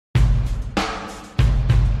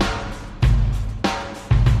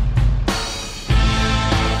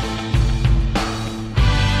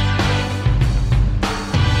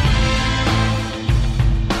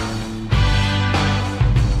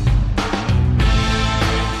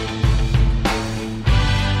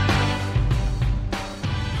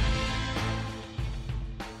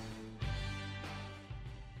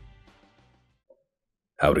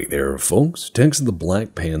Howdy there, folks. Tex of the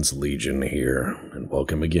Black Pants Legion here, and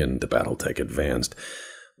welcome again to Battletech Advanced.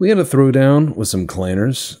 We had a throwdown with some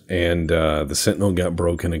clanners, and the Sentinel got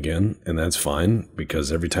broken again, and that's fine,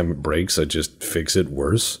 because every time it breaks, I just fix it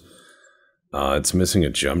worse. It's missing a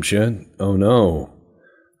jump jet. Oh no.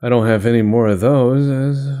 I don't have any more of those.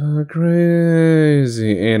 That's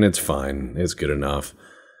crazy. And it's fine. It's good enough.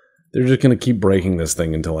 They're just going to keep breaking this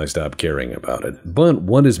thing until I stop caring about it. But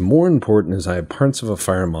what is more important is I have parts of a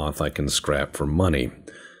fire moth I can scrap for money.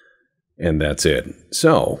 And that's it.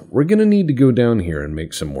 So, we're going to need to go down here and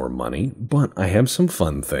make some more money, but I have some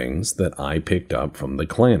fun things that I picked up from the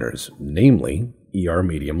clanners, namely ER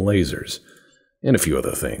medium lasers, and a few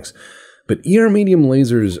other things. But ER medium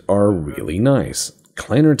lasers are really nice.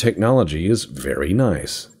 Clanner technology is very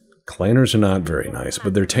nice. Clanners are not very nice,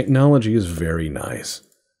 but their technology is very nice.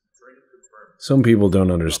 Some people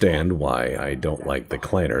don't understand why I don't like the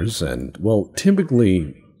clanners, and, well,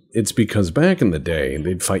 typically it's because back in the day,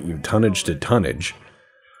 they'd fight you tonnage to tonnage,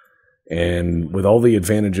 and with all the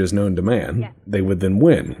advantages known to man, they would then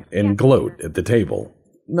win and gloat at the table.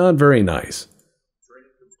 Not very nice.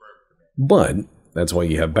 But that's why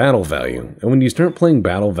you have battle value, and when you start playing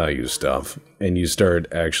battle value stuff, and you start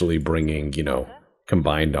actually bringing, you know,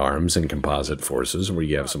 combined arms and composite forces, where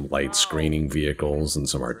you have some light screening vehicles and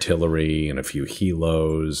some artillery and a few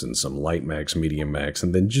helos and some light max, medium max,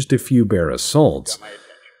 and then just a few bare assaults,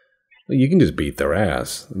 you can just beat their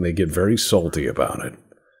ass, and they get very salty about it.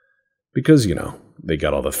 Because, you know, they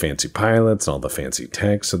got all the fancy pilots, all the fancy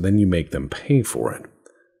tech, so then you make them pay for it.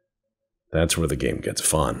 That's where the game gets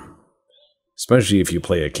fun. Especially if you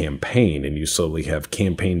play a campaign and you slowly have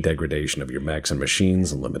campaign degradation of your mechs and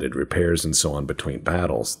machines and limited repairs and so on between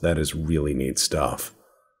battles. That is really neat stuff.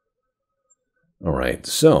 Alright,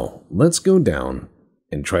 so let's go down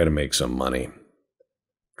and try to make some money.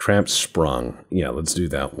 Trap sprung. Yeah, let's do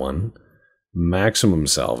that one. Maximum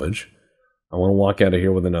salvage. I want to walk out of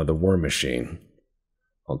here with another war machine.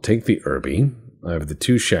 I'll take the Irby. I have the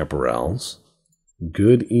 2 chaparrals.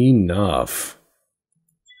 Good enough.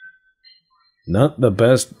 Not the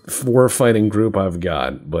best warfighting group I've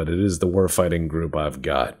got, but it is the warfighting group I've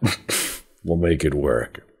got. We'll make it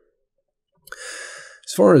work.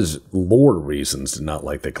 As far as lore reasons to not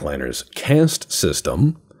like the clanners, caste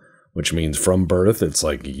system, which means from birth it's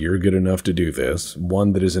like you're good enough to do this,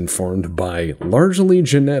 one that is informed by largely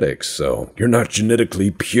genetics, so you're not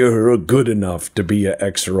genetically pure or good enough to be a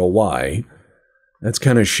X or a Y. That's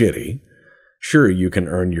kind of shitty. Sure, you can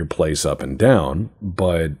earn your place up and down,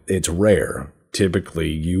 but it's rare. Typically,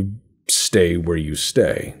 you stay where you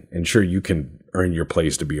stay. And sure, you can earn your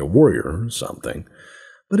place to be a warrior or something,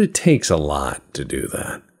 but it takes a lot to do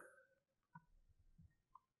that.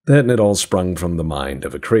 That and it all sprung from the mind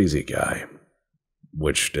of a crazy guy.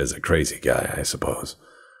 Which is a crazy guy, I suppose.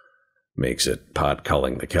 Makes it pot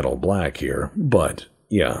calling the kettle black here, but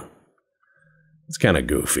yeah. It's kind of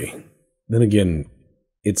goofy. Then again,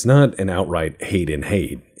 it's not an outright hate and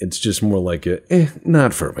hate. It's just more like a,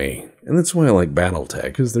 not for me. And that's why I like Battletech,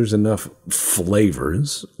 because there's enough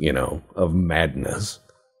flavors, you know, of madness.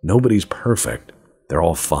 Nobody's perfect. They're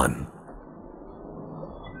all fun.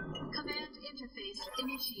 Command interface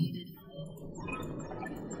initiated.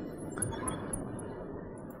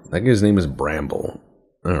 That guy's name is Bramble.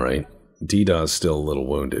 Alright. D-Daw's still a little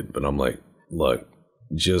wounded, but I'm like, look,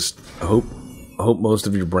 just hope most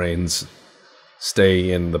of your brains stay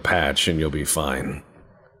in the patch and you'll be fine.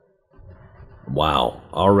 Wow,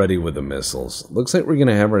 already with the missiles. Looks like we're going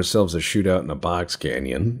to have ourselves a shootout in a box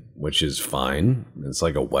canyon, which is fine. It's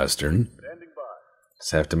like a western.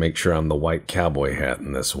 Just have to make sure I'm the white cowboy hat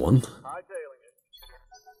in this one.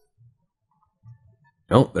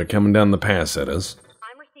 Oh, they're coming down the pass at us.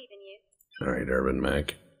 I'm receiving you. Alright, Urban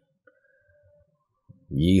Mac.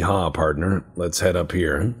 Yeehaw, partner. Let's head up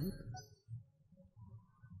here.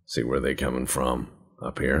 See where they coming from.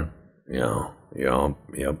 Up here. Yep.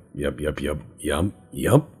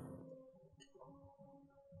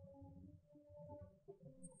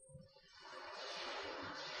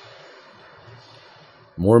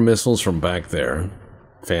 More missiles from back there.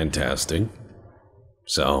 Fantastic.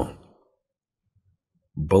 So,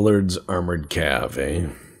 Bullard's Armored Cav, eh?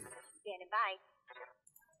 Standing by.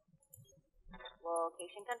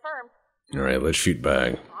 Location confirmed. Alright, let's shoot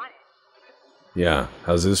back. Yeah,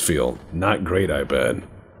 how's this feel? Not great, I bet.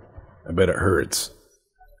 I bet it hurts.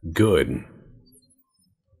 Good. Receiving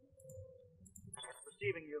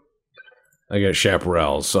you. I got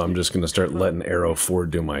chaparrals, so I'm just gonna start letting Arrow 4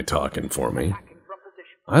 do my talking for me.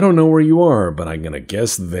 I don't know where you are, but I'm gonna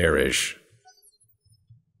guess there-ish.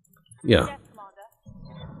 Yeah.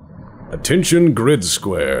 Attention grid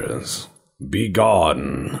squares. Be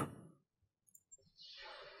gone.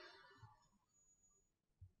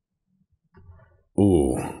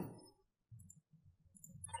 Ooh.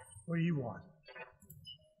 What do you want?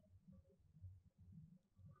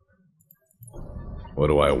 What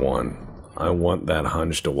do I want? I want that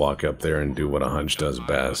hunch to walk up there and do what a hunch does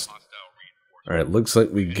best. Alright, looks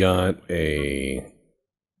like we got a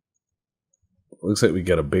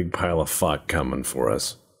big pile of fuck coming for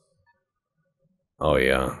us. Oh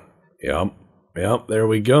yeah. Yep, there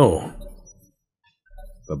we go.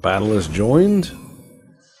 The battle is joined.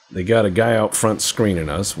 They got a guy out front screening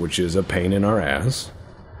us, which is a pain in our ass.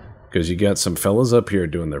 Because you got some fellas up here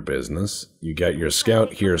doing their business. You got your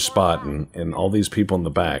scout here spotting, and all these people in the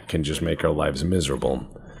back can just make our lives miserable.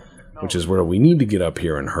 Which is where we need to get up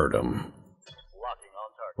here and hurt them.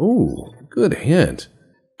 Ooh, good hit.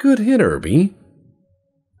 Good hit, Herbie.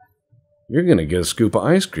 You're gonna get a scoop of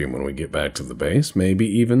ice cream when we get back to the base. Maybe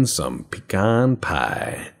even some pecan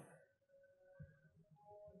pie.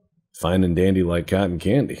 Fine and dandy like cotton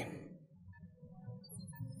candy.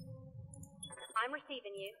 I'm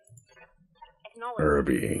receiving you. Acknowledge.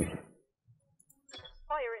 Herbie.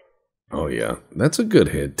 Fire in. Oh yeah, that's a good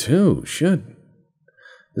hit too. Should.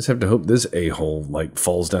 Just have to hope this a-hole, like,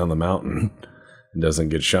 falls down the mountain and doesn't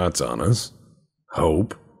get shots on us.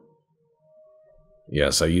 Hope.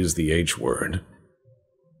 Yes, I use the H word.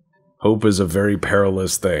 Hope is a very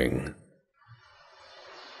perilous thing.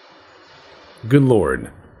 Good lord.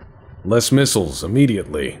 Less missiles,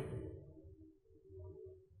 immediately.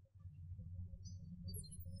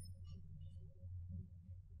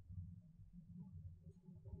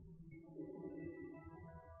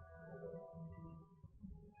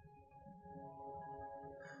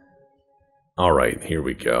 Alright, here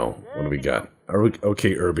we go. What do we got?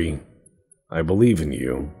 Okay, Herbie. I believe in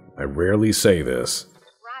you. I rarely say this.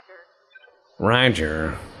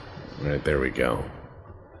 Roger. Right, there we go.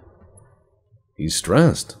 He's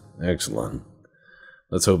stressed. Excellent.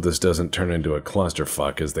 Let's hope this doesn't turn into a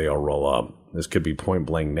clusterfuck as they all roll up. This could be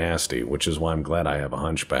point-blank nasty, which is why I'm glad I have a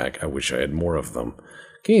hunchback. I wish I had more of them.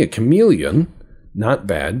 Okay, a chameleon. Not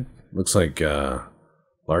bad. Looks like a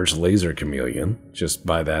large laser chameleon, just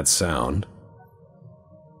by that sound.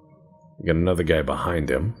 We got another guy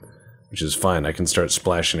behind him, which is fine. I can start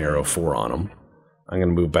splashing arrow 4 on him. I'm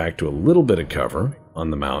going to move back to a little bit of cover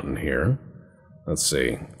on the mountain here. Let's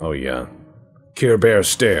see. Oh, yeah. Care Bear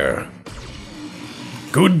stare.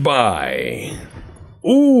 Goodbye.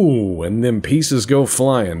 Ooh, and them pieces go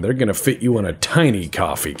flying. They're going to fit you in a tiny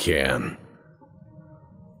coffee can.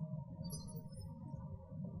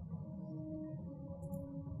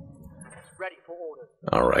 Ready for orders.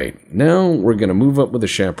 Alright, now we're going to move up with the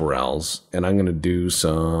chaparrals, and I'm going to do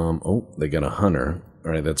some... Oh, they got a hunter.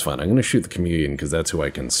 Alright, that's fine. I'm going to shoot the chameleon because that's who I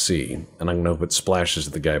can see, and I'm going to hope it splashes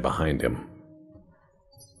the guy behind him.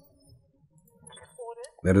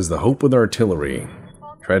 That is the hope with artillery.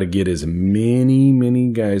 Try to get as many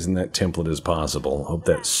guys in that template as possible. Hope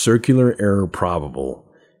that circular error probable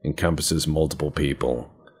encompasses multiple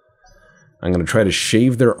people. I'm going to try to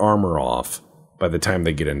shave their armor off by the time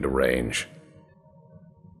they get into range.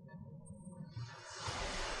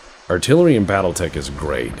 Artillery in Battletech is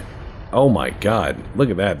great. Oh my god,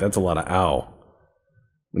 look at that. That's a lot of ow.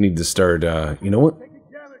 We need to start, you know what?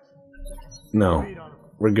 No,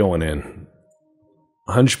 we're going in.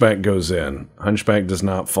 Hunchback goes in. Hunchback does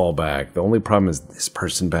not fall back. The only problem is this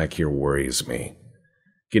person back here worries me.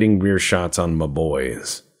 Getting rear shots on my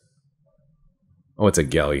boys. Oh, it's a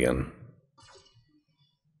galleon.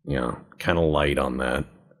 Yeah, kind of light on that.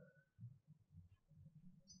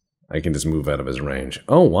 I can just move out of his range.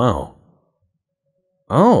 Oh, wow.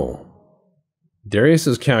 Oh. Darius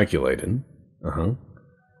is calculated. Uh-huh.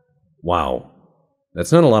 Wow.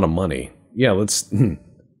 That's not a lot of money. Yeah, let's...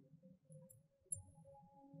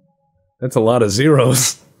 That's a lot of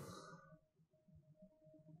zeros.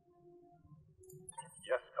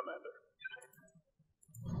 Yes, Commander.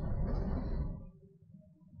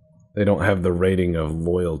 They don't have the rating of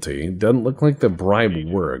loyalty. Doesn't look like the bribe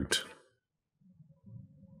worked.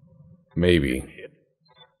 Maybe.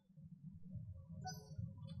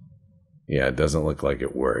 Yeah, it doesn't look like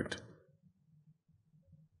it worked.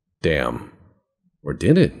 Damn. Or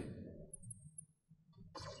did it?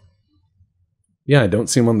 Yeah, I don't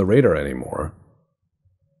see him on the radar anymore.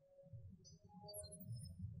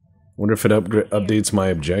 Wonder if it updates my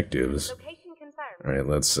objectives. Location confirmed. Alright,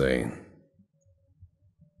 let's see.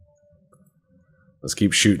 Let's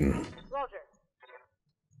keep shooting. Roger.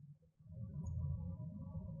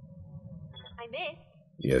 I missed.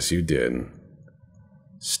 Yes, you did.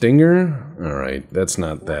 Stinger? Alright, that's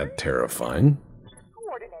not that terrifying.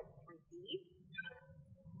 Coordinates received.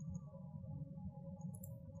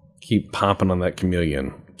 Keep popping on that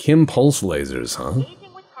chameleon. Kim pulse lasers, huh?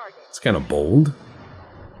 Engaging with target. It's kind of bold.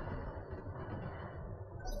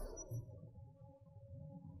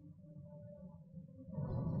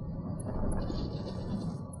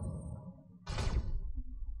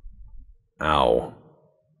 Ow.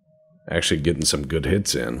 Actually getting some good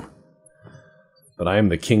hits in. But I am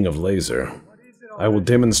the king of laser. I will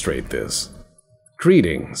demonstrate this.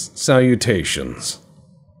 Greetings. Salutations.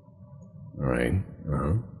 Alright.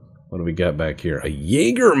 What do we got back here? A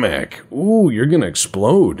Jaeger mech. Ooh, you're gonna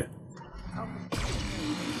explode.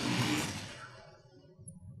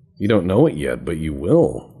 You don't know it yet, but you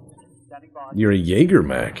will. You're a Jaeger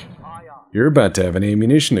mech. You're about to have an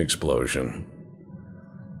ammunition explosion.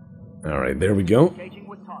 Alright, there we go.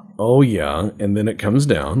 Oh yeah, and then it comes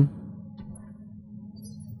down.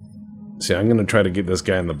 See, I'm gonna try to get this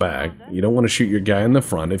guy in the back. You don't want to shoot your guy in the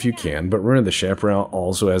front if you can, but remember the Chaparral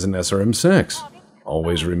also has an SRM-6.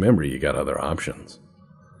 Always remember you got other options.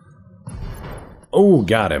 Oh,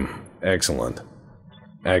 got him. Excellent.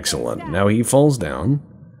 Excellent. Now he falls down.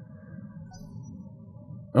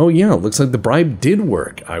 Oh yeah, looks like the bribe did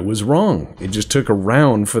work. I was wrong. It just took a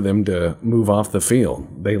round for them to move off the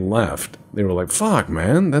field. They left. They were like, fuck,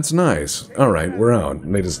 man, that's nice. Alright, we're out.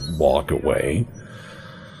 And they just walk away.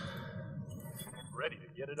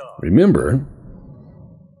 Remember,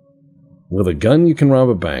 with a gun you can rob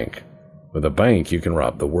a bank. With a bank you can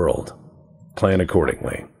rob the world. Plan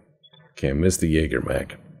accordingly. Can't miss the Jaeger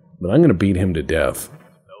mech. But I'm gonna beat him to death.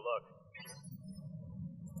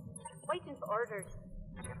 Waiting for orders.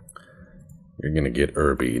 You're gonna get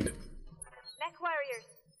herbied. Mech warriors.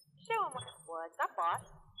 Show 'em what's up, boss.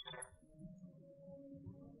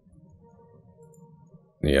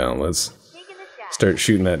 Yeah, let's Taking this guy. start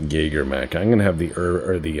shooting that Jaeger mech. I'm gonna have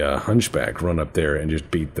the hunchback run up there and just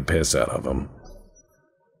beat the piss out of him.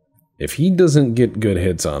 If he doesn't get good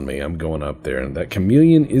hits on me, I'm going up there. And that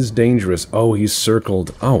chameleon is dangerous. Oh, he's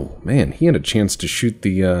circled. Oh, man, he had a chance to shoot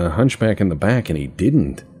the hunchback in the back, and he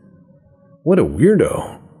didn't. What a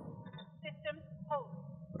weirdo. Systems hold.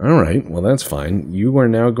 Alright, well that's fine. You are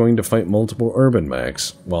now going to fight multiple urban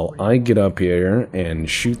mechs, while I get up here and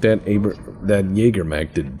shoot that Jaeger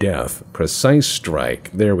mech to death. Precise strike.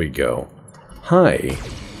 There we go. Hi.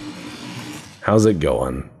 How's it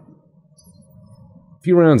going? A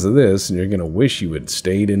few rounds of this, and you're going to wish you had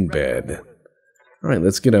stayed in bed. Alright,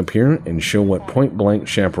 let's get up here and show what point-blank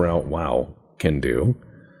Chaparral WoW can do.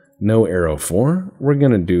 No arrow 4. We're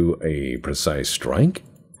going to do a precise strike.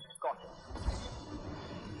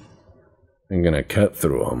 I'm going to cut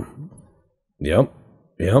through them. Yep.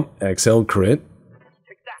 XL crit.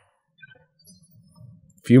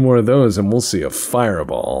 A few more of those, and we'll see a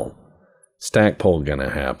fireball. Stack pull going to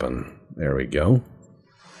happen. There we go.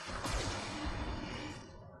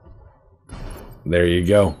 There you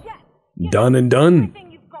go. Done and done.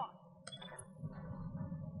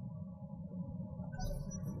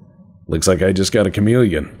 Looks like I just got a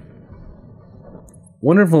chameleon.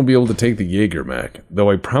 Wonder if I'll be able to take the Jaeger mech, though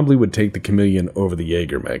I probably would take the chameleon over the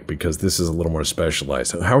Jaeger mech because this is a little more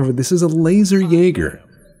specialized. However, this is a laser Jaeger.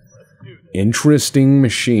 Interesting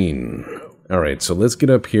machine. Alright, so let's get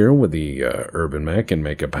up here with the urban mech and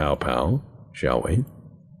make a pow-pow, shall we?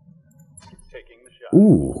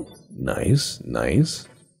 Ooh. Nice.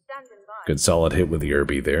 Good solid hit with the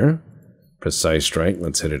Irby there. Precise strike.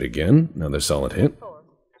 Let's hit it again. Another solid hit.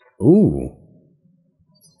 Ooh.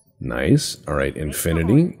 Nice. Alright,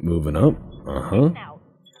 infinity. Moving up.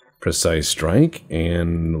 Precise strike.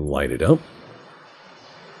 And light it up.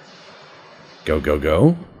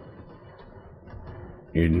 Go.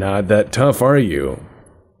 You're not that tough, are you?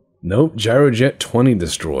 Nope. Gyrojet 20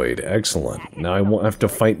 destroyed. Excellent. Now I won't have to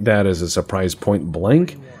fight that as a surprise point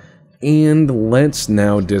blank. And let's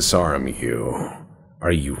now disarm you.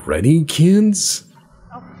 Are you ready, kids?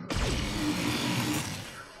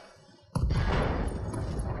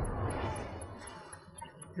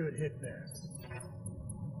 Good hit there.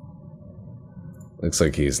 Looks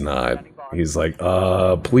like he's not. He's like,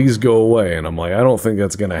 please go away. And I'm like, I don't think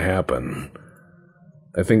that's gonna happen.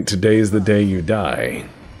 I think today's the day you die.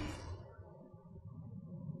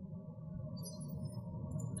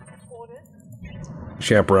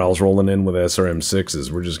 Chaparral's rolling in with SRM-6s.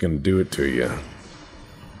 We're just gonna do it to you.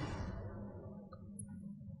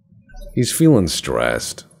 He's feeling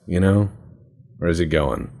stressed, you know? Where is he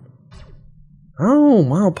going? Oh,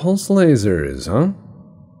 wow, pulse lasers, huh?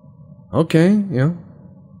 Okay, yeah.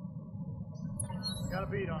 Got a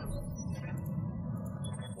beat on him.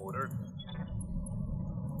 Order.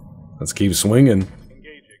 Let's keep swinging.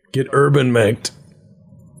 Get urban mech'd.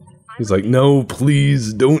 He's like, no,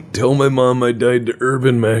 please, don't tell my mom I died to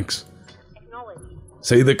urban mechs. Acknowledge.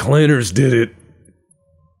 Say the claners did it.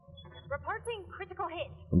 Reporting critical hit.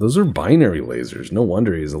 Those are binary lasers. No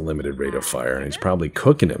wonder he has a limited rate of fire, and he's probably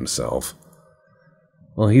cooking himself.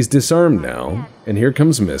 Well, he's disarmed now, and here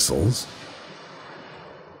comes missiles.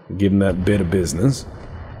 Give him that bit of business.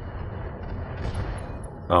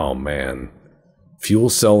 Oh, man. Fuel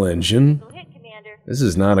cell engine? Critical hit, Commander. This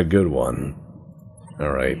is not a good one.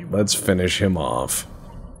 Alright, let's finish him off.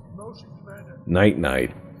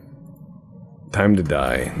 Night-night. Time to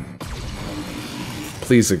die.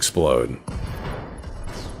 Please explode.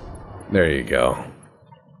 There you go.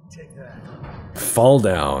 Take that. Fall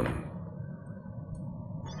down.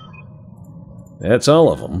 That's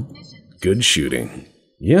all of them. Good shooting.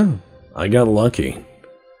 Yeah, I got lucky.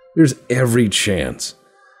 There's every chance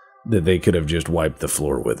that they could have just wiped the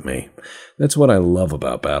floor with me. That's what I love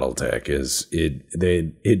about Battletech, is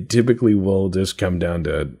it typically will just come down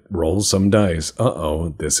to roll some dice.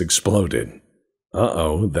 Uh-oh, this exploded.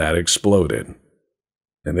 Uh-oh, that exploded.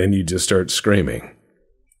 And then you just start screaming.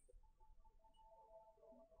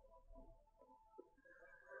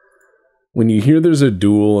 When you hear there's a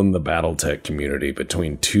duel in the Battletech community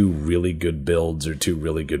between two really good builds or two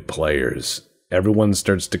really good players, everyone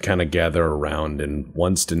starts to kind of gather around and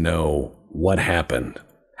wants to know what happened.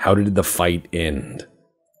 How did the fight end?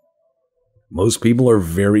 Most people are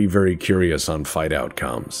very, very curious on fight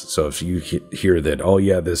outcomes. So if you hear that, oh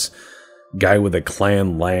yeah, this guy with a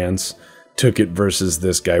clan lance took it versus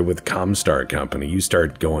this guy with Comstar Company, you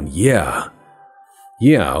start going, yeah,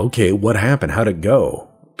 okay, what happened? How'd it go?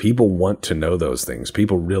 People want to know those things.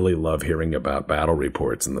 People really love hearing about battle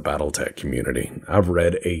reports in the Battletech community. I've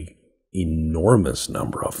read an enormous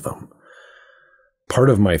number of them. Part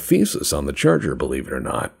of my thesis on the Charger, believe it or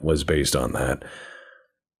not, was based on that.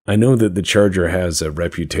 I know that the Charger has a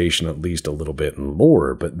reputation, at least a little bit in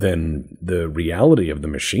lore, but then the reality of the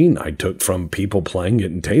machine I took from people playing it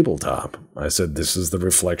in tabletop. I said, this is the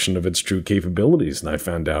reflection of its true capabilities, and I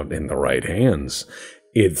found out in the right hands,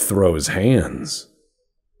 it throws hands.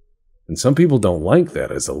 And some people don't like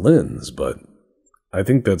that as a lens, but I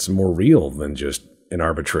think that's more real than just an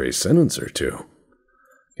arbitrary sentence or two.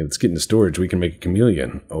 If it's getting to storage, we can make a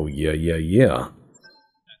chameleon. Oh, yeah.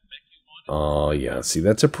 Oh, yeah. See,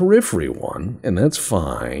 that's a periphery one, and that's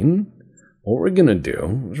fine. What we're going to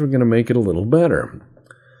do is we're going to make it a little better.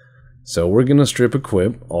 So we're going to strip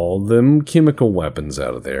equip all them chemical weapons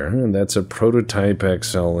out of there, and that's a prototype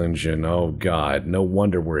XL engine. Oh, God, no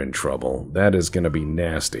wonder we're in trouble. That is going to be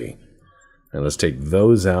nasty. And let's take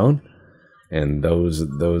those out, and those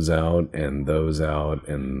out, and those out,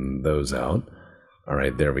 and those out. All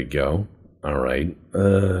right, there we go. All right,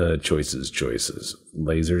 choices.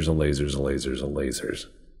 Lasers.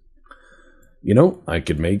 You know, I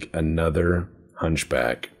could make another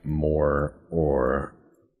Hunchback, more or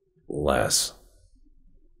less.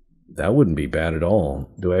 That wouldn't be bad at all.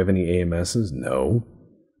 Do I have any AMSs? No.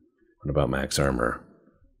 What about max armor?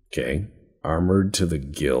 Okay. Armored to the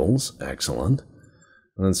gills. Excellent.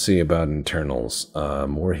 Let's see about internals.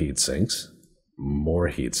 More heat sinks.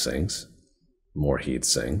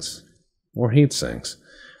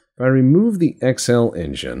 If I remove the XL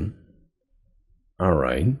engine, all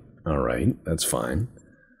right, that's fine.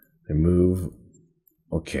 Remove,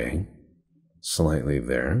 okay, slightly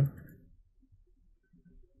there.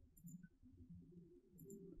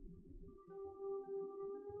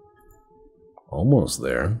 Almost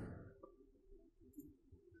there.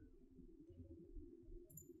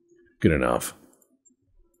 Good enough.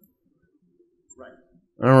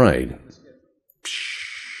 All right.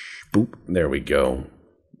 Boop. There we go.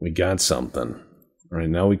 We got something. All right,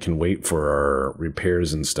 now we can wait for our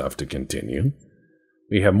repairs and stuff to continue.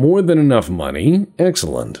 We have more than enough money.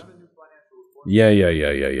 Excellent.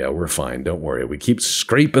 Yeah. We're fine. Don't worry. We keep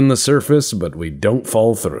scraping the surface, but we don't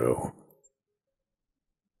fall through. Those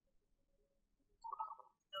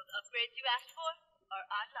upgrades you asked for are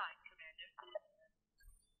online, Commander.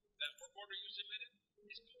 That work order you submitted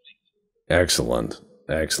is complete.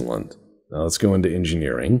 Excellent. Now let's go into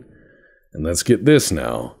engineering. And let's get this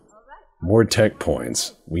now. More tech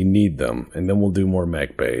points. We need them. And then we'll do more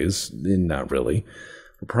mech bays. Not really.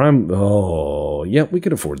 Oh, yeah, we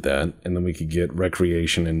could afford that. And then we could get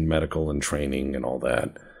recreation and medical and training and all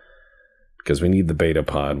that. Because we need the beta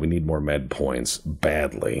pod. We need more med points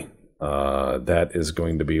badly. That is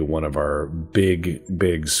going to be one of our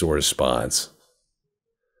big sore spots.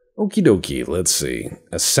 Okie dokie, let's see.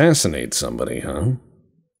 Assassinate somebody, huh?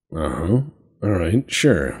 All right,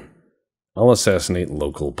 sure. I'll assassinate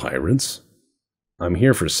local pirates. I'm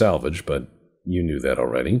here for salvage, but you knew that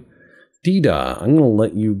already. Dida, I'm going to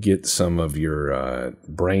let you get some of your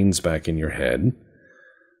brains back in your head.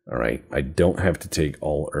 Alright, I don't have to take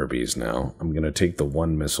all Irbies now. I'm going to take the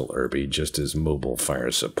one missile Irby just as mobile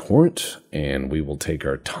fire support, and we will take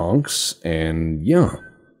our Tonks, and yeah.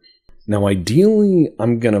 Now ideally,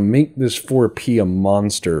 I'm going to make this 4P a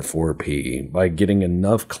monster 4P by getting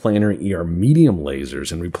enough Clanner ER medium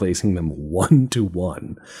lasers and replacing them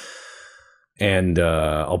 1-to-1. And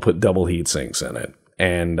I'll put double heat sinks in it.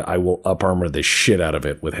 And I will up armor the shit out of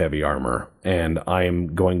it with heavy armor. And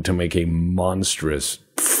I'm going to make a monstrous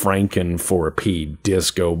Franken 4P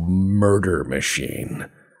disco murder machine.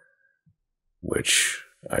 Which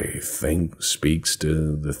I think speaks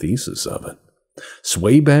to the thesis of it.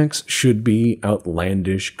 Swaybacks should be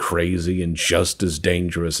outlandish, crazy, and just as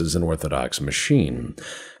dangerous as an orthodox machine.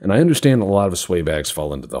 And I understand a lot of swaybacks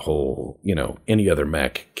fall into the whole, any other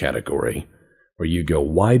mech category. Where you go,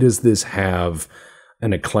 why does this have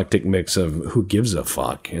an eclectic mix of who gives a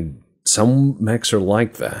fuck? And some mechs are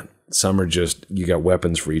like that. Some are just, you got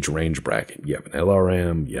weapons for each range bracket. You have an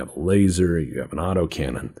LRM, you have a laser, you have an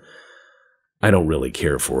autocannon. I don't really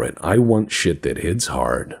care for it. I want shit that hits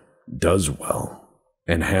hard, does well,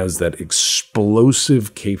 and has that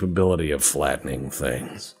explosive capability of flattening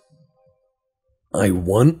things. I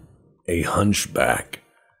want a hunchback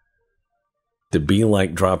to be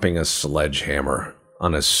like dropping a sledgehammer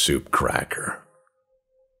on a soup cracker.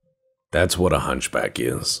 That's what a hunchback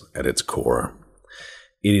is at its core.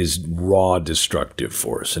 It is raw destructive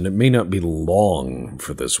force, and it may not be long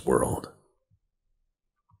for this world,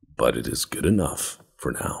 but it is good enough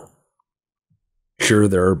for now. Sure,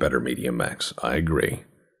 there are better medium mechs, I agree.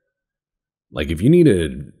 Like, if you need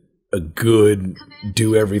a good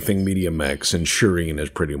do-everything medium mech, Centurion is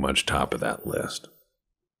pretty much top of that list.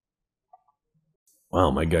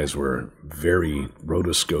 Wow, my guys were very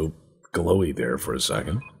rotoscope glowy there for a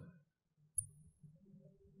second.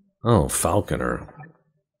 Oh, Falconer.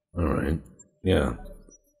 Alright. Yeah.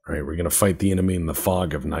 Alright, we're gonna fight the enemy in the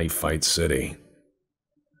fog of Knife Fight City.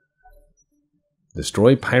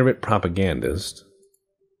 Destroy pirate propagandist,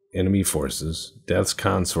 enemy forces, Death's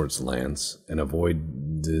Consort's lance, and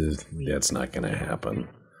avoid... that's not gonna happen.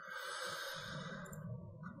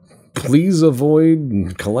 Please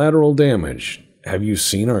avoid collateral damage. Have you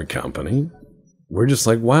seen our company? We're just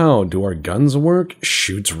like, wow, do our guns work?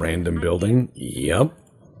 Shoots random building. Yep.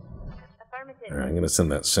 Alright, I'm going to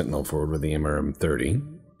send that Sentinel forward with the MRM-30.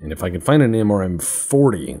 And if I can find an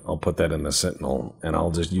MRM-40, I'll put that in the Sentinel, and I'll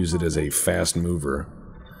just use it as a fast mover.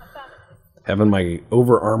 Having my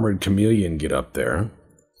over-armored Chameleon get up there.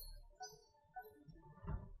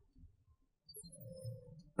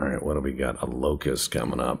 Alright, what do we got? A Locust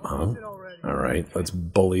coming up, huh? Alright, let's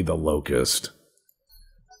bully the Locust.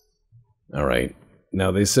 Alright, now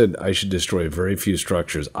they said I should destroy very few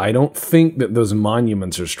structures. I don't think that those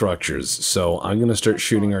monuments are structures, so I'm going to start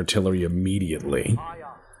shooting artillery immediately.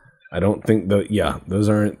 I don't think that, yeah, those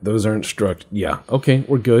aren't yeah, okay,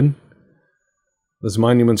 we're good. Those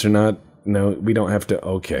monuments are not, no, we don't have to,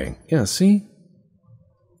 okay. Yeah, see?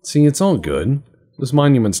 See, it's all good. Those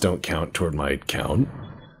monuments don't count toward my count.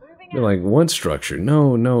 They're like, what structure?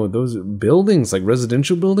 No, those buildings, like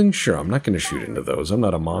residential buildings? Sure, I'm not going to shoot into those. I'm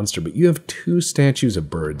not a monster, but you have 2 statues of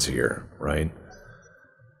birds here, right?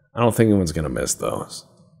 I don't think anyone's going to miss those.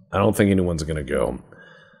 I don't think anyone's going to go,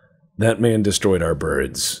 that man destroyed our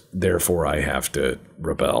birds, therefore I have to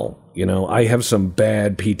rebel. I have some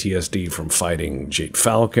bad PTSD from fighting Jade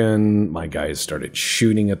Falcon. My guys started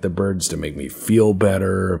shooting at the birds to make me feel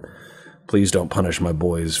better. Please don't punish my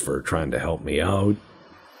boys for trying to help me out.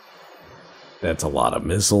 That's a lot of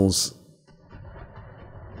missiles.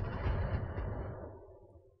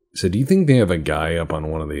 So do you think they have a guy up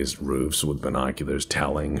on one of these roofs with binoculars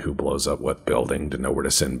telling who blows up what building to know where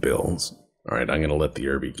to send bills? Alright, I'm going to let the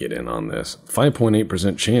Irby get in on this.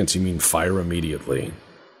 5.8% chance, you mean fire immediately.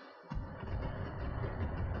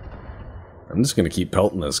 I'm just going to keep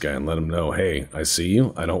pelting this guy and let him know, hey, I see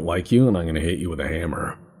you, I don't like you, and I'm going to hit you with a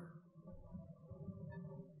hammer.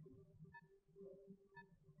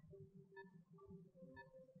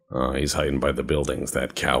 Oh, he's hiding by the buildings,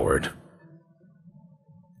 that coward.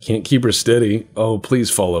 Can't keep her steady. Oh, please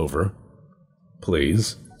fall over.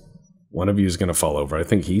 Please. One of you is going to fall over. I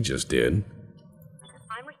think he just did.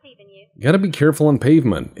 I'm receiving you. You gotta be careful on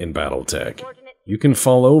pavement in Battletech. You can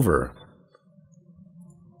fall over.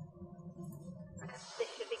 This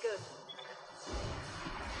should be good.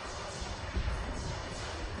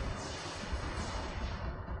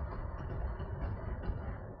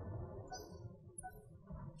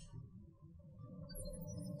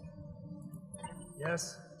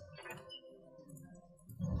 Yes.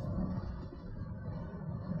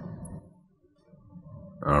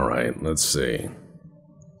 Alright, let's see.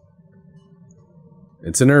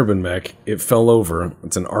 It's an urban mech. It fell over.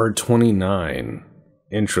 It's an R-29.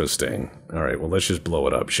 Interesting. Alright, well, let's just blow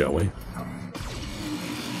it up, shall we?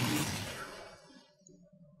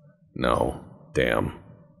 No. Damn.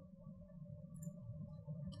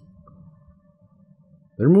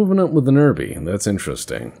 They're moving up with an Irby. That's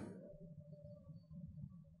interesting.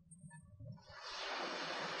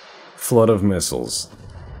 Flood of missiles.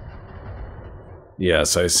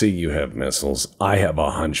 Yes, I see you have missiles. I have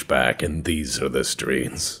a hunchback, and these are the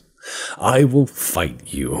streets. I will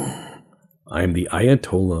fight you. I am the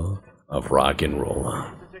Ayatollah of rock and roll.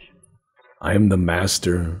 I am the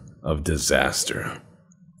master of disaster.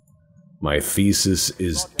 My thesis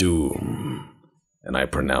is doom, and I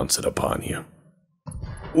pronounce it upon you.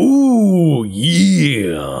 Ooh,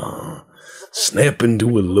 yeah! Snap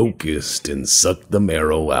into a locust and suck the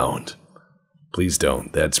marrow out. Please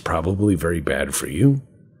don't. That's probably very bad for you.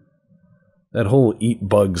 That whole eat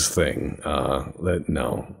bugs thing,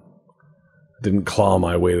 no. Didn't claw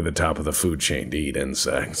my way to the top of the food chain to eat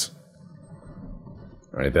insects.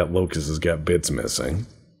 Alright, that locust has got bits missing.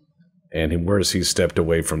 And worse, he stepped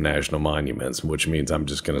away from national monuments, which means I'm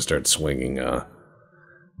just going to start swinging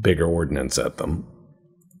bigger ordnance at them.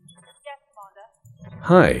 Yes, Commander.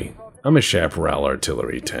 Hi, I'm a Chaparral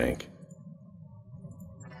artillery tank.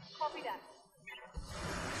 Copy that.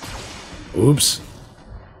 Oops.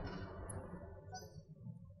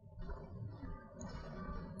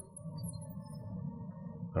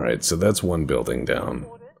 Alright, so that's one building down.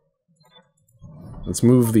 Let's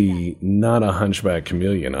move the not a hunchback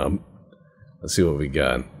chameleon up. Let's see what we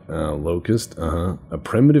got. Locust, a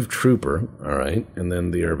primitive trooper, alright, and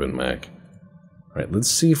then the urban mech. Alright, let's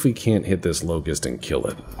see if we can't hit this locust and kill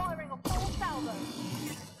it.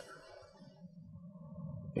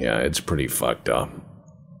 Yeah, it's pretty fucked up.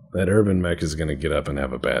 That urban mech is gonna get up and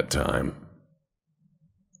have a bad time.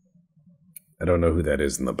 I don't know who that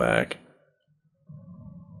is in the back.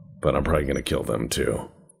 But I'm probably gonna kill them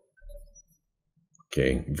too.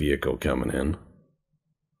 Okay, vehicle coming in.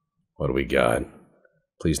 What do we got?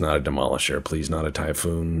 Please not a demolisher. Please not a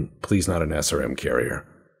typhoon. Please not an SRM carrier.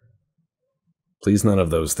 Please none of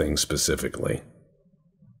those things specifically.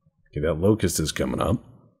 Okay, that locust is coming up.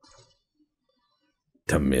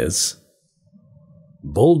 To miss.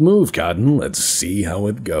 Bold move, Cotton. Let's see how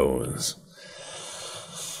it goes.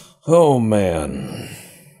 Oh, man.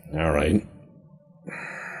 Alright.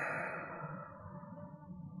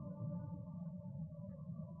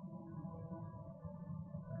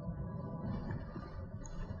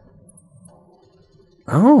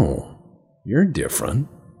 Oh, you're different.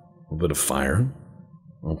 A little bit of fire.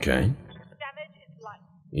 Okay. Damage is light.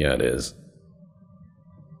 Yeah, it is.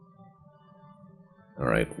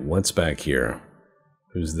 Alright, what's back here?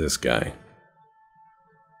 Who's this guy?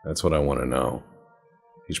 That's what I want to know.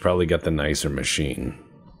 He's probably got the nicer machine.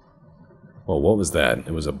 Well, what was that?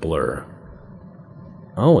 It was a blur.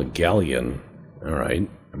 Oh, a galleon. Alright.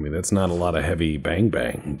 I mean, that's not a lot of heavy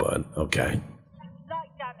bang-bang, but okay. Light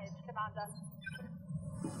damage, Commander.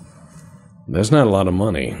 That's not a lot of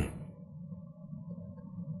money.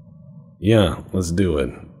 Yeah, let's do it.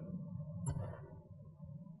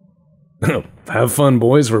 Have fun,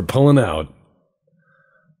 boys. We're pulling out.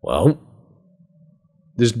 Well,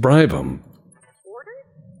 just bribe them. Orders?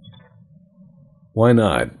 Why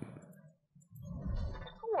not?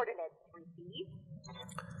 Coordinates received.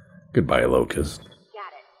 Goodbye, Locust. Got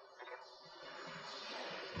it.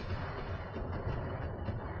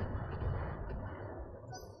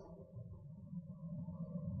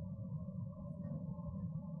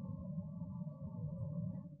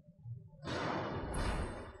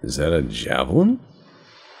 Is that a javelin?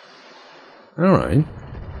 Alright.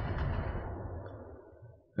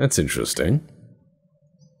 That's interesting.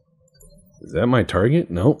 Is that my target?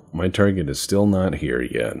 Nope, my target is still not here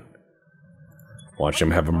yet. Watch him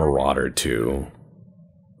have a marauder too.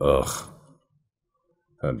 Ugh.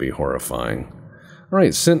 That'd be horrifying.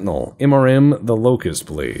 Alright, Sentinel, MRM the Locust,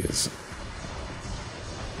 please.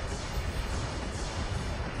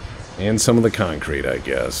 And some of the concrete, I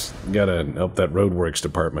guess. Gotta help that roadworks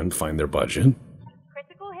department find their budget.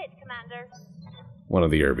 Critical hit, Commander. One of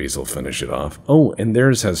the Irbies will finish it off. Oh, and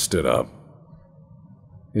theirs has stood up.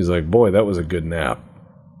 He's like, boy, that was a good nap.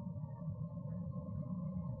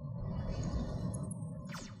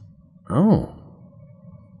 Oh.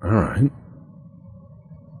 Alright.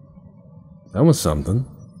 That was something.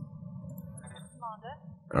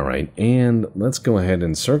 Alright, and let's go ahead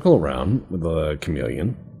and circle around with the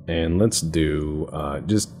chameleon. And let's do,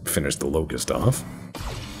 just finish the locust off.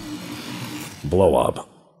 Blow up.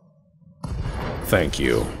 Thank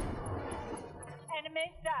you.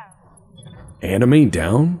 Enemy down. Enemy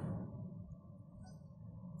down?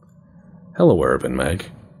 Hello, Urban Mech.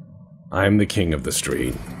 I'm the king of the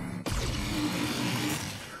street.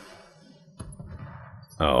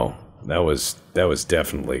 Oh, that was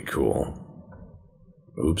definitely cool.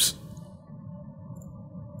 Oops.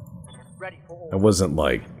 That wasn't,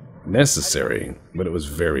 like, necessary, but it was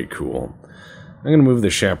very cool. I'm going to move the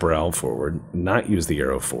chaparral forward, not use the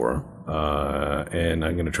arrow 4, and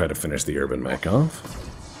I'm going to try to finish the Urban Mech off.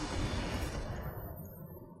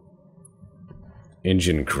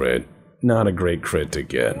 Engine crit. Not a great crit to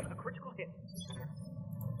get.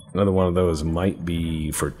 Another one of those might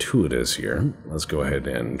be fortuitous here. Let's go ahead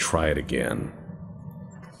and try it again.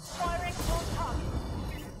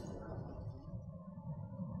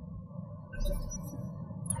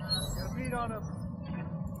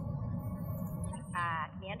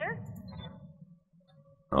 Commander?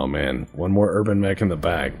 Oh man, one more Urban Mech in the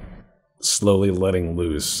back. Slowly letting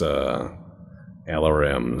loose,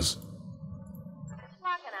 LRMs.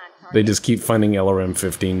 They just keep finding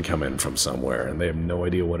LRM-15 come in from somewhere, and they have no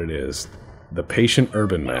idea what it is. The patient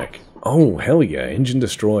Urban Mech. Oh, hell yeah, engine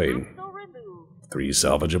destroyed. 3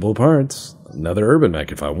 salvageable parts. Another Urban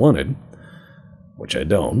Mech if I wanted. Which I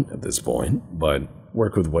don't at this point, but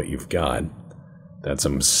work with what you've got. That's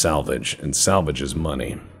some salvage, and salvage is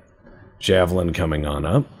money. Javelin coming on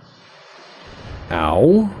up.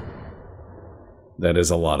 Ow. That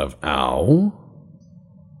is a lot of ow.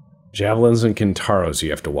 Javelins and Kintaros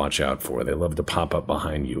you have to watch out for. They love to pop up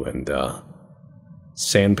behind you and,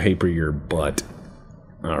 sandpaper your butt.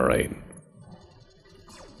 Alright.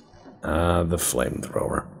 The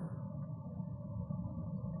flamethrower.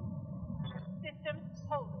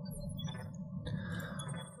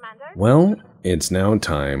 Well, it's now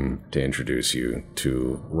time to introduce you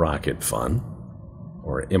to Rocket Fun.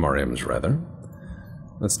 Or MRMs, rather.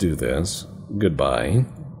 Let's do this. Goodbye.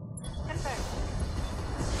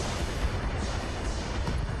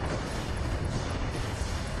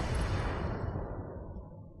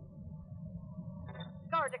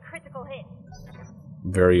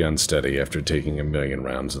 Very unsteady after taking 1,000,000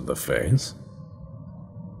 rounds of the face.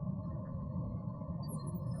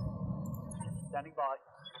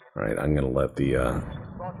 Alright, I'm gonna let the,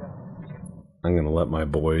 I'm gonna let my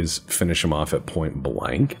boys finish him off at point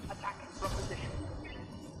blank.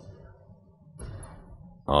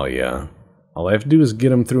 Oh yeah. All I have to do is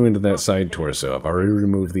get him through into that side torso. I've already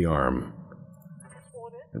removed the arm.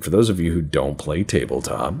 And for those of you who don't play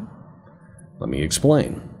tabletop, let me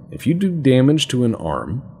explain. If you do damage to an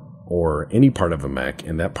arm, or any part of a mech,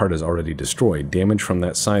 and that part is already destroyed, damage from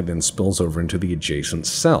that side then spills over into the adjacent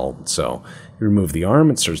cell. So, you remove the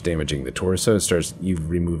arm, it starts damaging the torso, you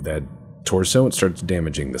remove that torso, it starts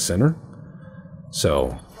damaging the center.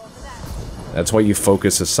 So, that's why you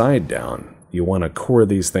focus a side down. You want to core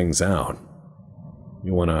these things out.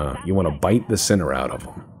 You want to bite the center out of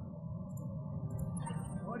them.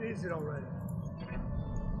 What is it already?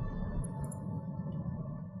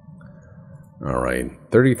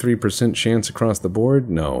 Alright, 33% chance across the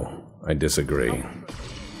board? No, I disagree.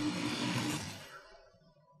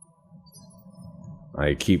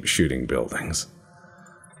 I keep shooting buildings.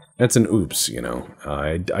 That's an oops, you know.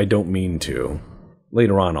 I don't mean to.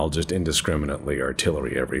 Later on, I'll just indiscriminately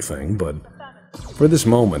artillery everything, but for this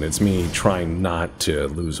moment, it's me trying not to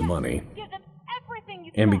lose money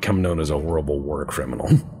and become known as a horrible war criminal.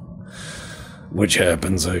 Which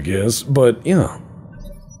happens, I guess, but yeah.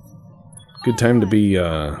 Good time to be in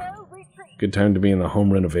the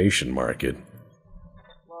home renovation market.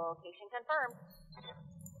 Location confirmed.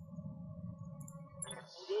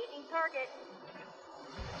 Engaging target.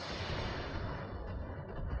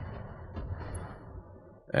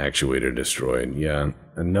 Actuator destroyed. Yeah,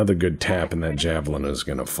 another good tap and that javelin is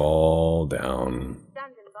gonna fall down.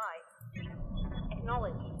 Standing by.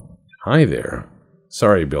 Acknowledge. Hi there.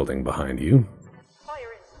 Sorry, building behind you. Fire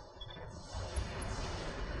in.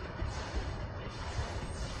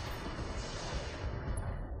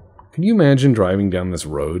 Can you imagine driving down this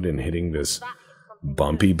road and hitting this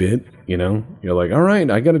bumpy bit, you know? You're like, alright,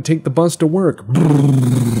 I gotta take the bus to work.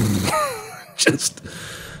 Just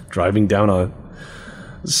driving down a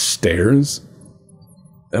stairs?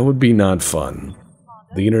 That would be not fun.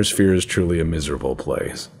 The inner sphere is truly a miserable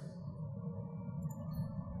place.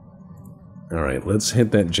 Alright, let's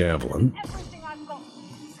hit that javelin.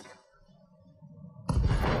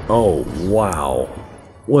 Oh, wow.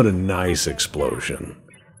 What a nice explosion.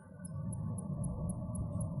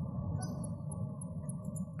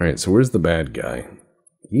 Alright, so where's the bad guy?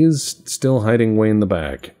 He is still hiding way in the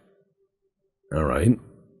back. Alright.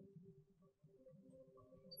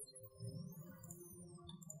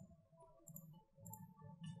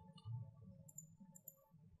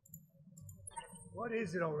 What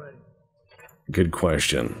is it already? Good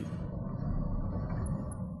question.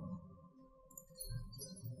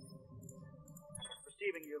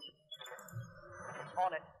 Receiving you.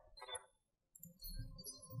 On it.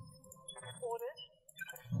 Orders?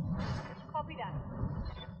 Copy that.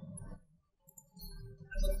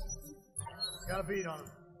 Got a beat on him.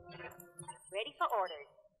 Ready for orders.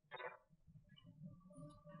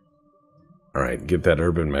 Alright, get that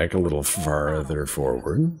urban mech a little farther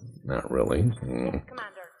forward. Not really. Yes, Commander.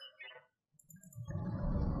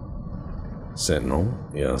 Sentinel,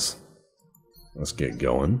 yes. Let's get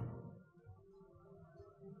going.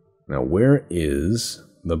 Now, where is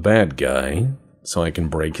the bad guy so I can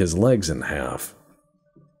break his legs in half?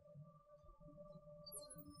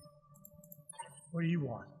 What do you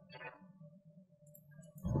want?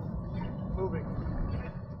 Moving.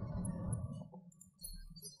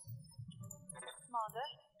 Commander?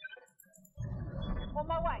 On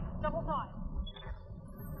my way. Double time.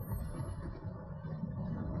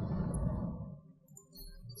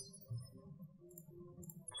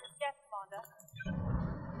 Yes, Commander.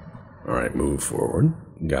 Alright, move forward.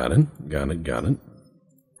 Got it, got it, got it.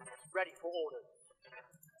 Ready for orders.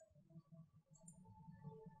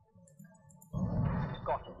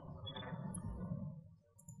 Got it.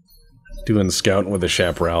 Doing scouting with the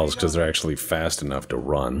chaparrals because they're actually fast enough to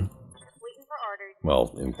run. Waiting for orders.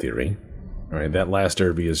 Well, in theory. Alright, that last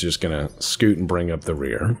Irby is just gonna scoot and bring up the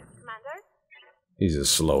rear. Commander? He's a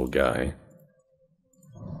slow guy.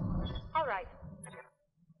 All right.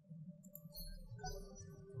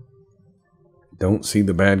 Don't see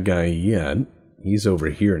the bad guy yet. He's over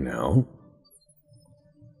here now.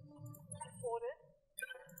 Orders?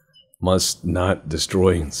 Must not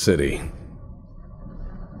destroy city.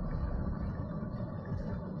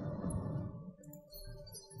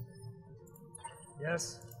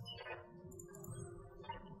 Yes.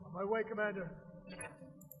 On my way, Commander.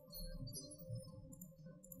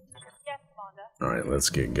 Yes, Commander. Alright, let's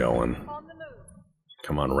get going. On the move.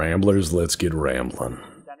 Come on, Ramblers, let's get rambling.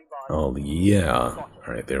 Standing by. Oh, yeah.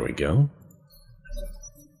 Alright, there we go.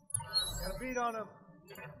 Got a beat on him.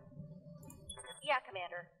 Yeah,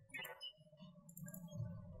 Commander.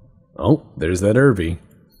 Oh, there's that Irby.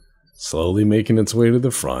 Slowly making its way to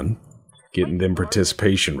the front. Getting them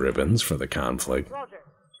participation ribbons for the conflict. Roger.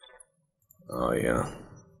 Oh, yeah.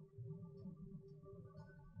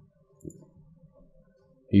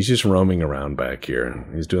 He's just roaming around back here.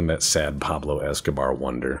 He's doing that sad Pablo Escobar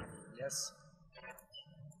wonder. Yes.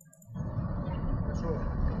 Control.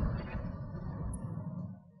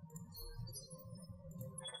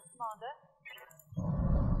 Commander?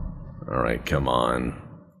 Alright, come on.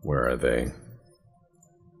 Where are they?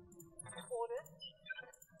 Orders?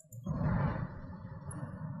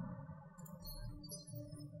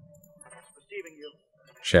 Receiving you.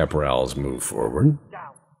 Chaparrals move forward.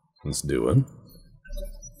 Down. Let's do it.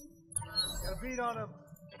 Got a beat on him.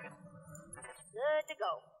 Good to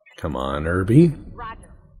go. Come on, Irby. Roger.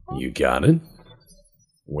 You got it.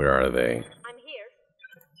 Where are they? I'm here.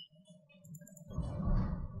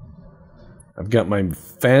 I've got my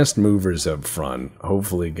fast movers up front.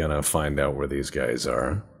 Hopefully gonna find out where these guys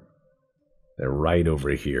are. They're right over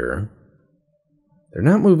here. They're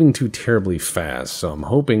not moving too terribly fast, so I'm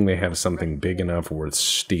hoping they have something big enough worth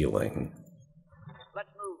stealing. Let's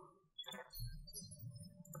move.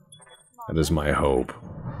 That is my hope.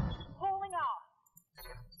 Pulling off.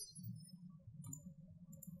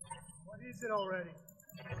 What is it already?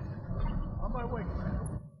 On my way,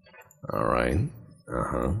 Commander. Alright.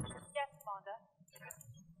 Uh-huh. Yes, Commander.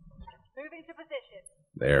 Moving to position.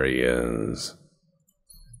 There he is.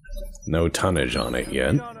 No tonnage on it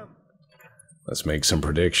yet. Beat on him. Let's make some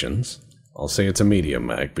predictions. I'll say it's a medium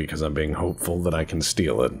mech because I'm being hopeful that I can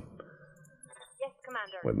steal it. Yes,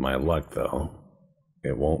 Commander. With my luck, though,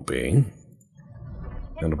 it won't be.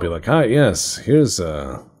 It'll be like, ah, yes, here's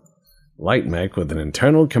a light mech with an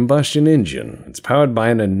internal combustion engine. It's powered by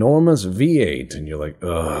an enormous V8. And you're like,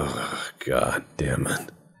 oh, god damn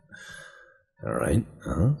it. Alright,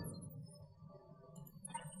 uh-huh.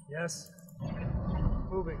 Yes.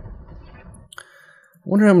 Moving.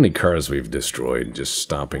 Wonder how many cars we've destroyed just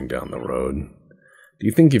stopping down the road. Do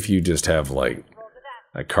you think if you just have, like,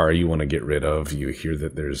 a car you want to get rid of, you hear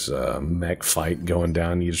that there's a mech fight going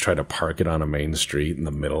down, you just try to park it on a main street in the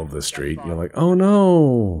middle of the street, you're like, oh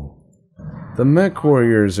no! The mech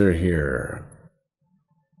warriors are here!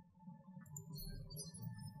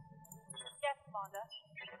 Yes, Commander.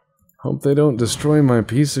 Hope they don't destroy my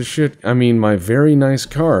piece of shit, I mean my very nice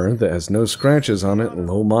car that has no scratches on it and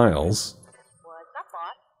low miles. What's up,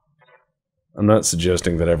 boss? I'm not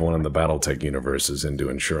suggesting that everyone in the Battletech universe is into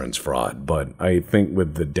insurance fraud, but I think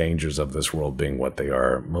with the dangers of this world being what they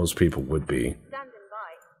are, most people would be. Standing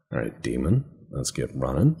by. Alright, Demon, let's get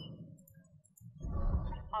running.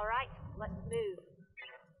 Alright, let's move.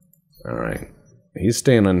 Alright. He's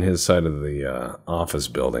staying on his side of the office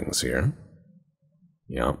buildings here.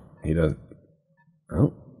 Yep, he does.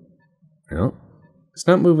 Oh. Yep. It's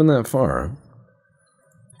not moving that far.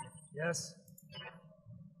 Yes.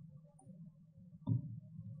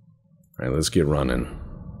 Alright, let's get running.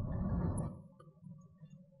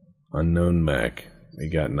 Unknown mech. We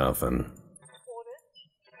got nothing.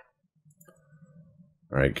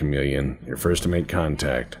 Alright, Chameleon. You're first to make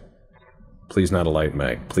contact. Please not a light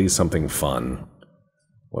mech. Please something fun.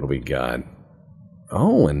 What do we got?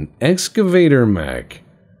 Oh, an excavator mech.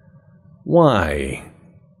 Why?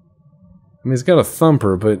 I mean, it's got a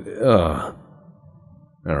thumper, but,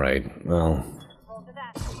 Alright, well.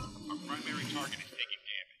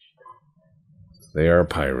 They are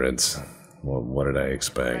pirates. Well, what did I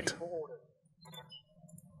expect?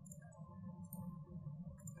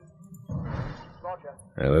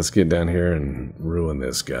 Alright, let's get down here and ruin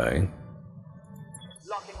this guy.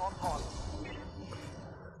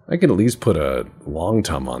 I could at least put a long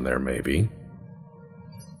tom on there, maybe.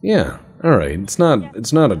 Yeah, alright. It's not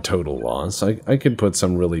a total loss. I could put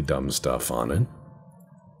some really dumb stuff on it.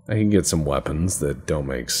 I can get some weapons that don't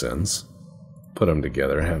make sense. Put them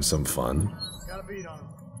together, have some fun.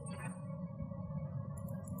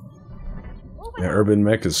 The urban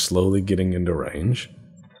mech is slowly getting into range.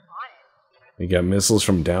 We got missiles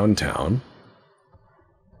from downtown.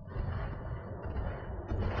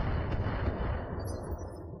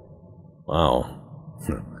 Wow.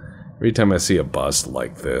 Every time I see a bust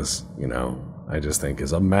like this, you know, I just think,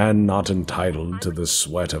 is a man not entitled to the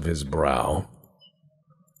sweat of his brow?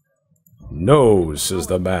 No, says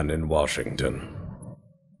the man in Washington.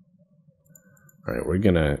 Alright, we're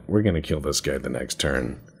gonna kill this guy the next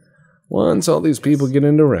turn. Once all these people get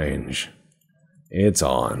into range, it's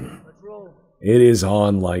on. It is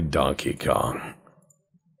on like Donkey Kong.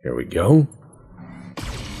 Here we go.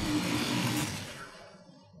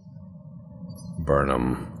 Burn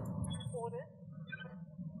them.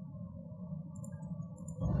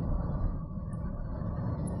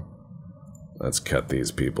 Let's cut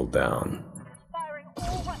these people down.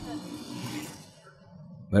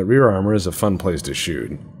 That rear armor is a fun place to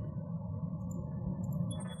shoot.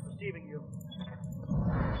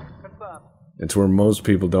 It's where most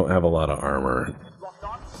people don't have a lot of armor.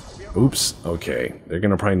 Oops, okay. They're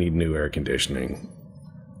gonna probably need new air conditioning.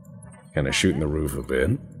 Kinda shooting the roof a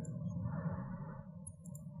bit.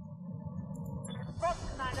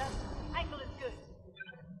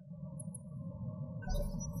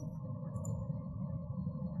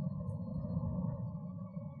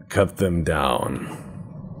 Cut them down.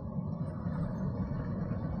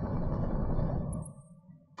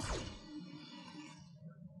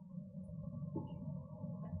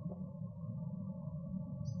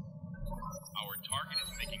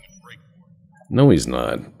 No, he's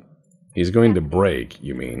not. He's going to break,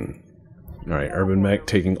 you mean. Alright, Urban Mech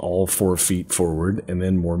taking all 4 feet forward, and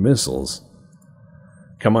then more missiles.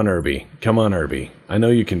 Come on, Irby. Come on, Irby. I know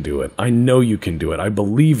you can do it. I know you can do it. I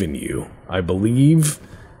believe in you. I believe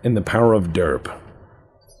in the power of derp.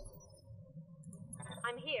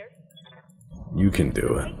 I'm here. You can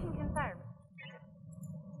do it.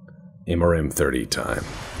 MRM 30 time.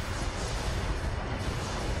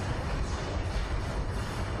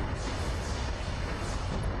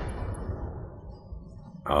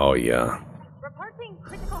 Oh, yeah. Reporting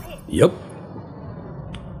critical hit. Yep.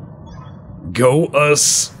 Go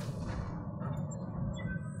us!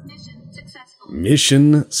 Mission successful.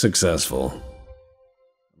 Mission successful.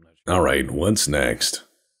 Alright, what's next?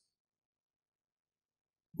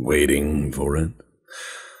 Waiting for it.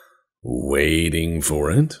 Waiting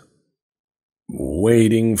for it.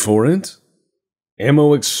 Waiting for it.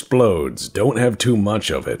 Ammo explodes. Don't have too much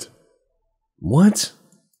of it. What?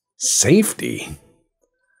 Safety?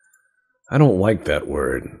 I don't like that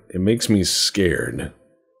word. It makes me scared.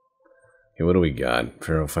 Okay, what do we got?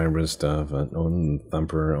 Ferrofibrous stuff, unknown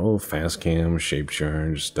thumper, oh, fast cam, shape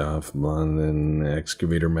charge stuff, London,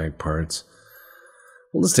 excavator mech parts.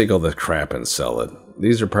 We'll just take all the crap and sell it.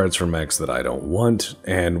 These are parts for mechs that I don't want,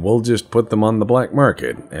 and we'll just put them on the black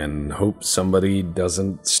market and hope somebody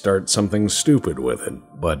doesn't start something stupid with it.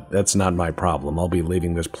 But that's not my problem. I'll be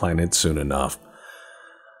leaving this planet soon enough.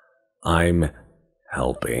 I'm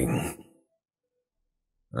helping.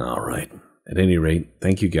 Alright. At any rate,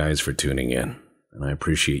 thank you guys for tuning in, and I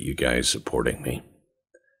appreciate you guys supporting me.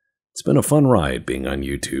 It's been a fun ride being on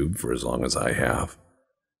YouTube for as long as I have,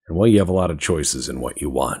 And well, you have a lot of choices in what you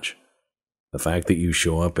watch. The fact that you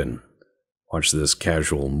show up and watch this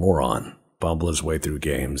casual moron bumble his way through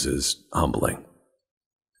games is humbling.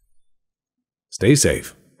 Stay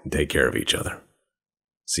safe and take care of each other.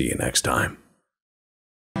 See you next time.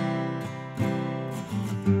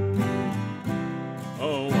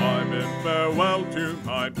 Oh, I bid farewell to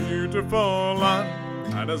my beautiful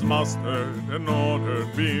land, and as mustered and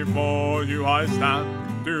ordered before you I stand,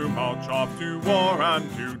 to march off to war and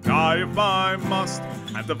to die if I must,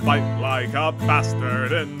 and to fight like a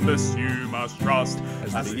bastard, in this you must trust.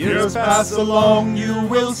 As the years pass along, you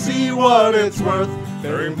will see what it's worth,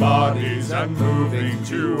 bearing bodies and moving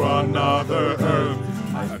to another earth.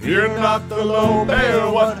 I fear not the low bear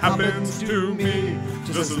what happens to me,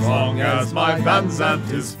 just as long as my Van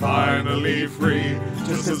Zandt is finally free,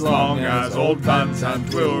 just as long as old Van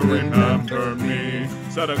Zandt will remember me.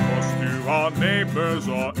 Set a course to our neighbors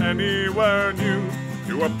or anywhere new,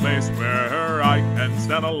 to a place where I can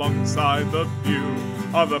stand alongside the few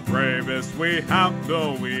of the bravest we have,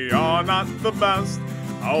 though we are not the best.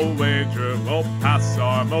 I'll wager we'll pass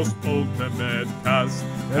our most ultimate test,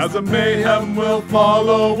 as the mayhem will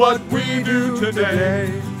follow what we do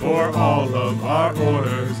today, for all of our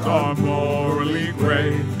orders are morally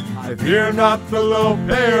great. I fear not the low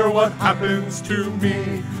bear what happens to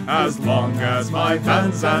me, as long as my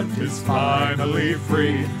Van Zandt is finally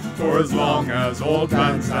free, for as long as old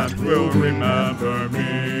Van Zandt will remember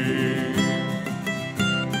me.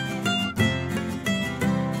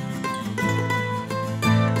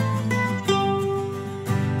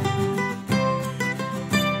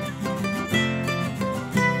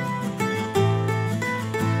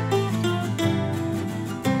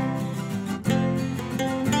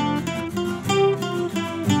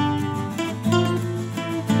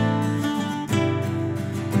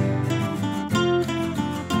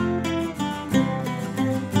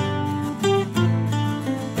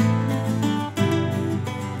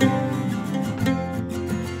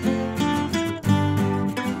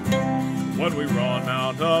 When we run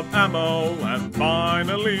out of ammo and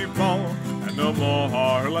finally fall, and no more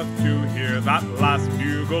are left to hear that last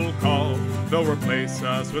bugle call, they'll replace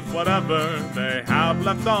us with whatever they have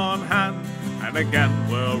left on hand, and again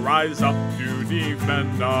we'll rise up to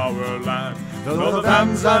defend our land. Though the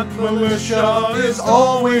Van Zandt militia is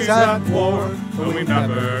always at war, but we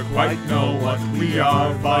never quite know what we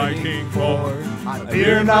are fighting for. I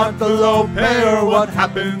fear not the low bear what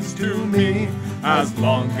happens to me, as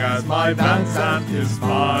long as my Van Zandt is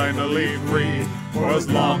finally free, for as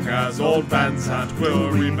long as old Van Zandt will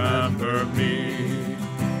remember me.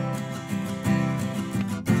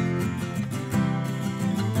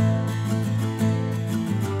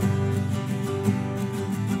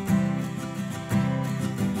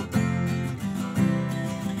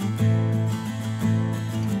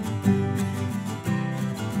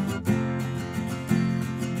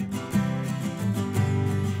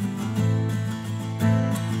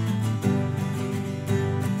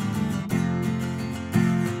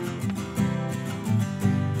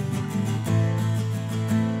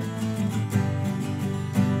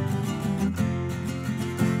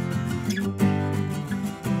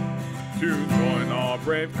 To join our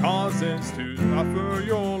brave causes, to offer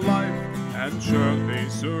your life, and surely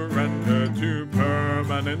surrender to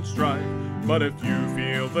permanent strife. But if you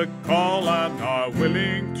feel the call and are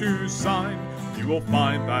willing to sign, you will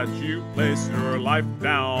find that you place your life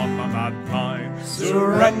down on that line.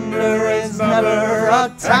 Surrender is never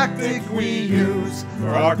a tactic we use, for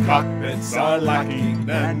our cockpits are lacking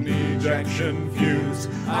an ejection fuse.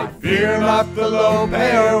 I fear not the low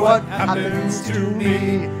bear what happens to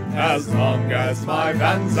me, as long as my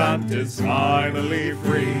Van Zandt is finally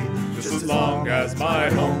free, just as long as my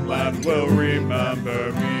homeland will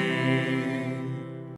remember me.